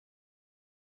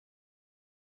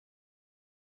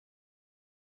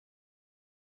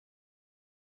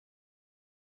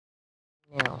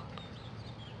Now.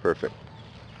 Perfect.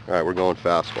 All right, we're going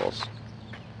fastballs.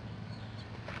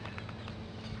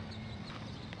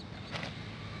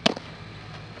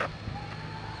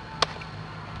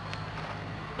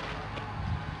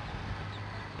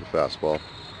 Fastball.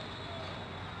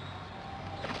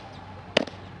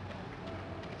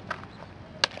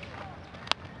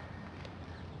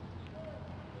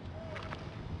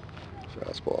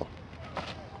 Fastball.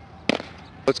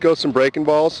 Let's go some breaking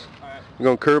balls. Right. We're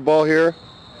going curveball here.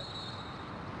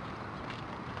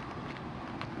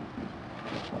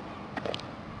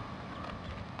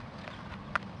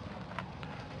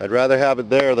 I'd rather have it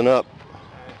there than up.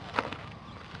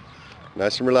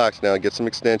 Nice and relaxed now. Get some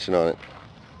extension on it.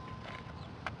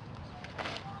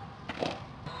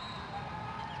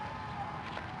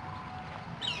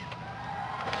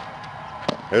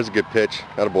 There's a good pitch.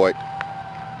 Attaboy.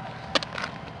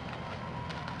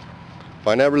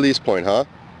 Find that release point, huh?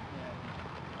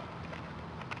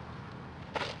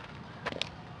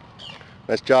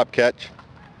 Nice job, catch.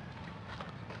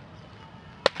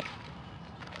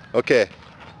 Okay.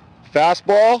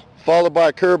 Fastball followed by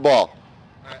a curveball.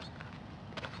 Alright.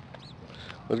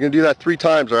 We're going to do that 3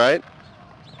 times, all right?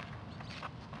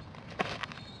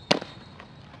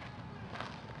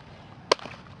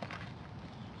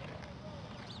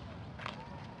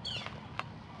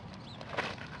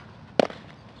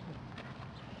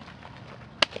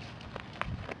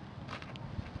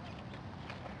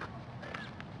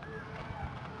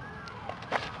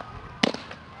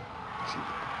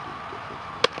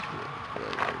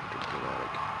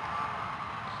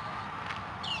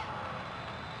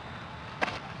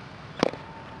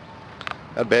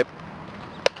 That babe.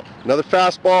 Another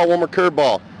fastball, one more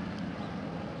curveball.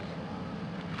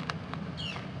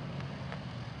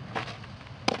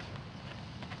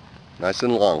 Nice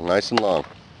and long, nice and long.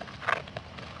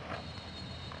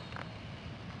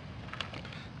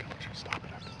 Stop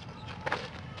it after the switch.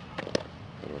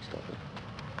 How do I stop it?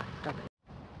 Stop it.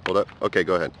 Hold up. Okay,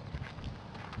 go ahead.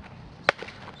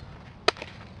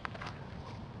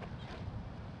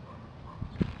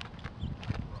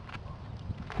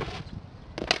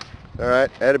 All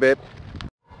right, atta babe.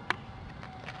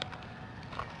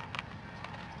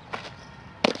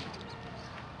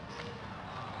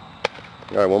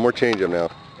 All right, one more changeup now.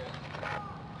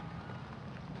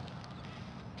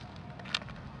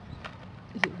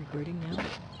 Is it recording now?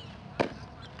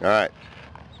 All right.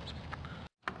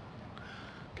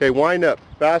 Okay, wind up.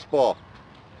 Fastball.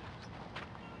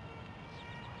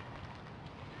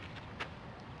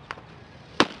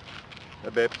 Hey,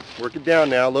 babe. Work it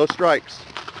down now. Low strikes.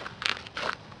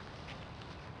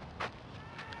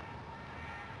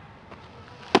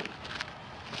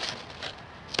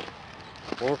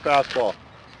 One more fastball.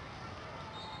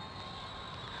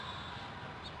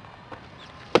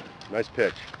 Nice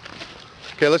pitch.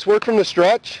 Okay, let's work from the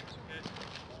stretch.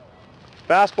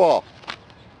 Fastball.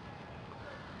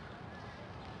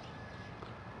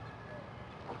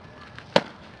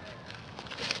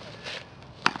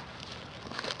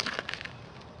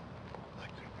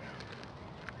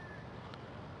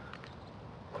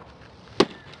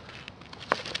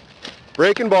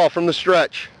 Breaking ball from the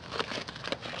stretch.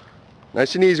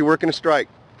 Nice and easy, working a strike.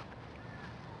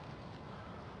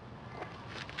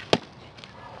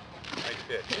 Nice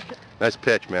pitch. Nice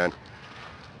pitch, man.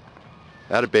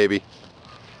 Atta baby.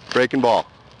 Breaking ball.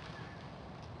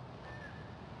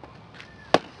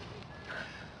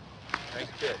 Nice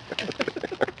pitch.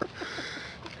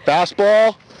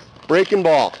 Fastball, breaking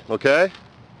ball, okay?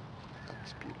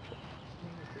 That's beautiful.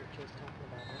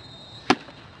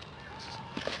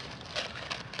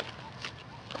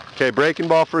 Okay, breaking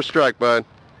ball for a strike, bud.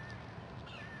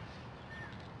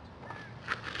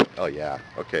 Oh yeah,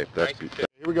 okay, that's Nice beautiful.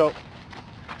 Here we go.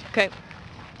 Okay.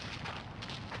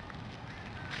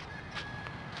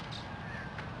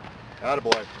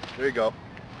 Attaboy. There you go.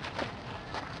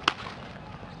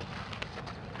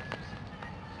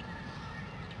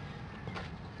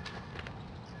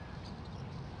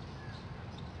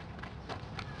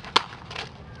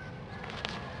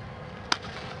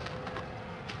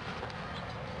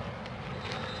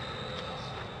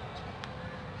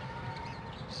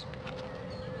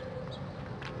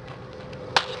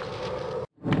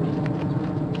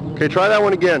 Okay, try that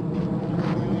one again.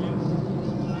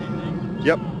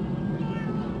 Yep.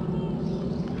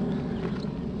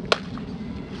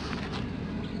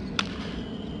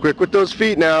 Quick with those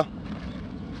feet now.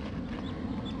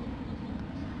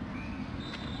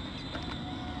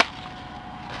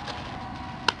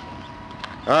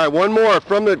 All right, one more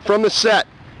from the set.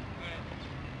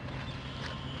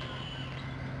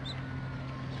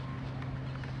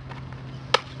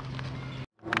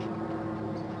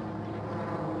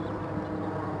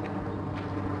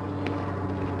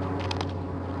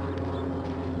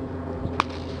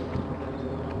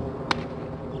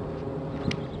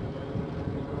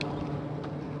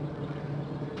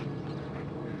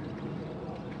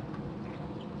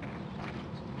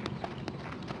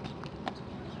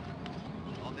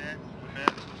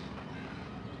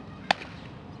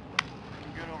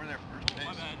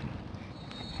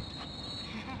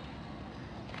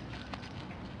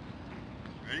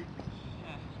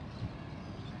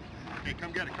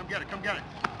 come get it, come get it, come get it.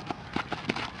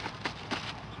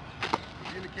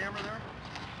 You in the camera there?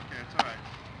 Okay, it's alright.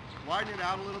 Widen it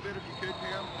out a little bit if you could,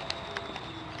 Pam.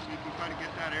 So you can kind of get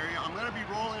that area. I'm going to be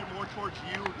rolling it more towards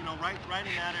you, you know, right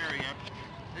in that area.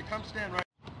 Hey, come stand right.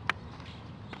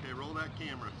 Okay, roll that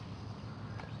camera.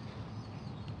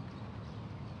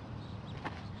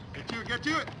 Get to it, get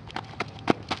to it!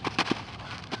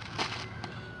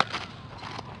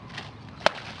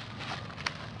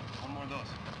 One more of those.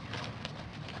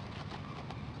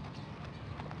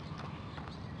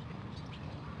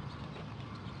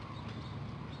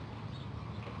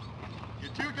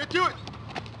 Get to it, get to it!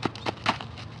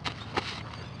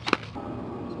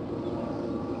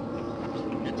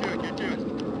 Get to it, get to it.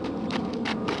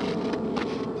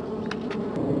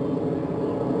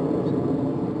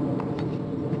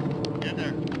 Get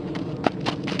there.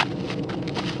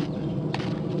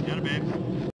 Got it, babe.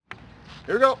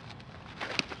 Here we go.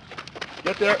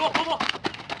 Get there. Got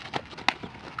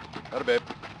it, babe.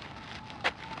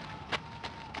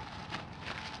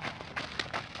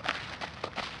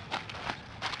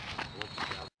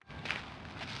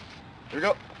 Here we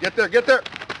go. Get there, get there.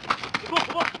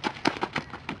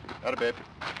 Got it, babe.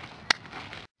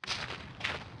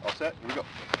 All set? Here we go.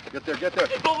 Get there, get there.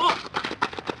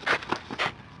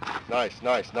 Nice,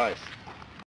 nice, nice.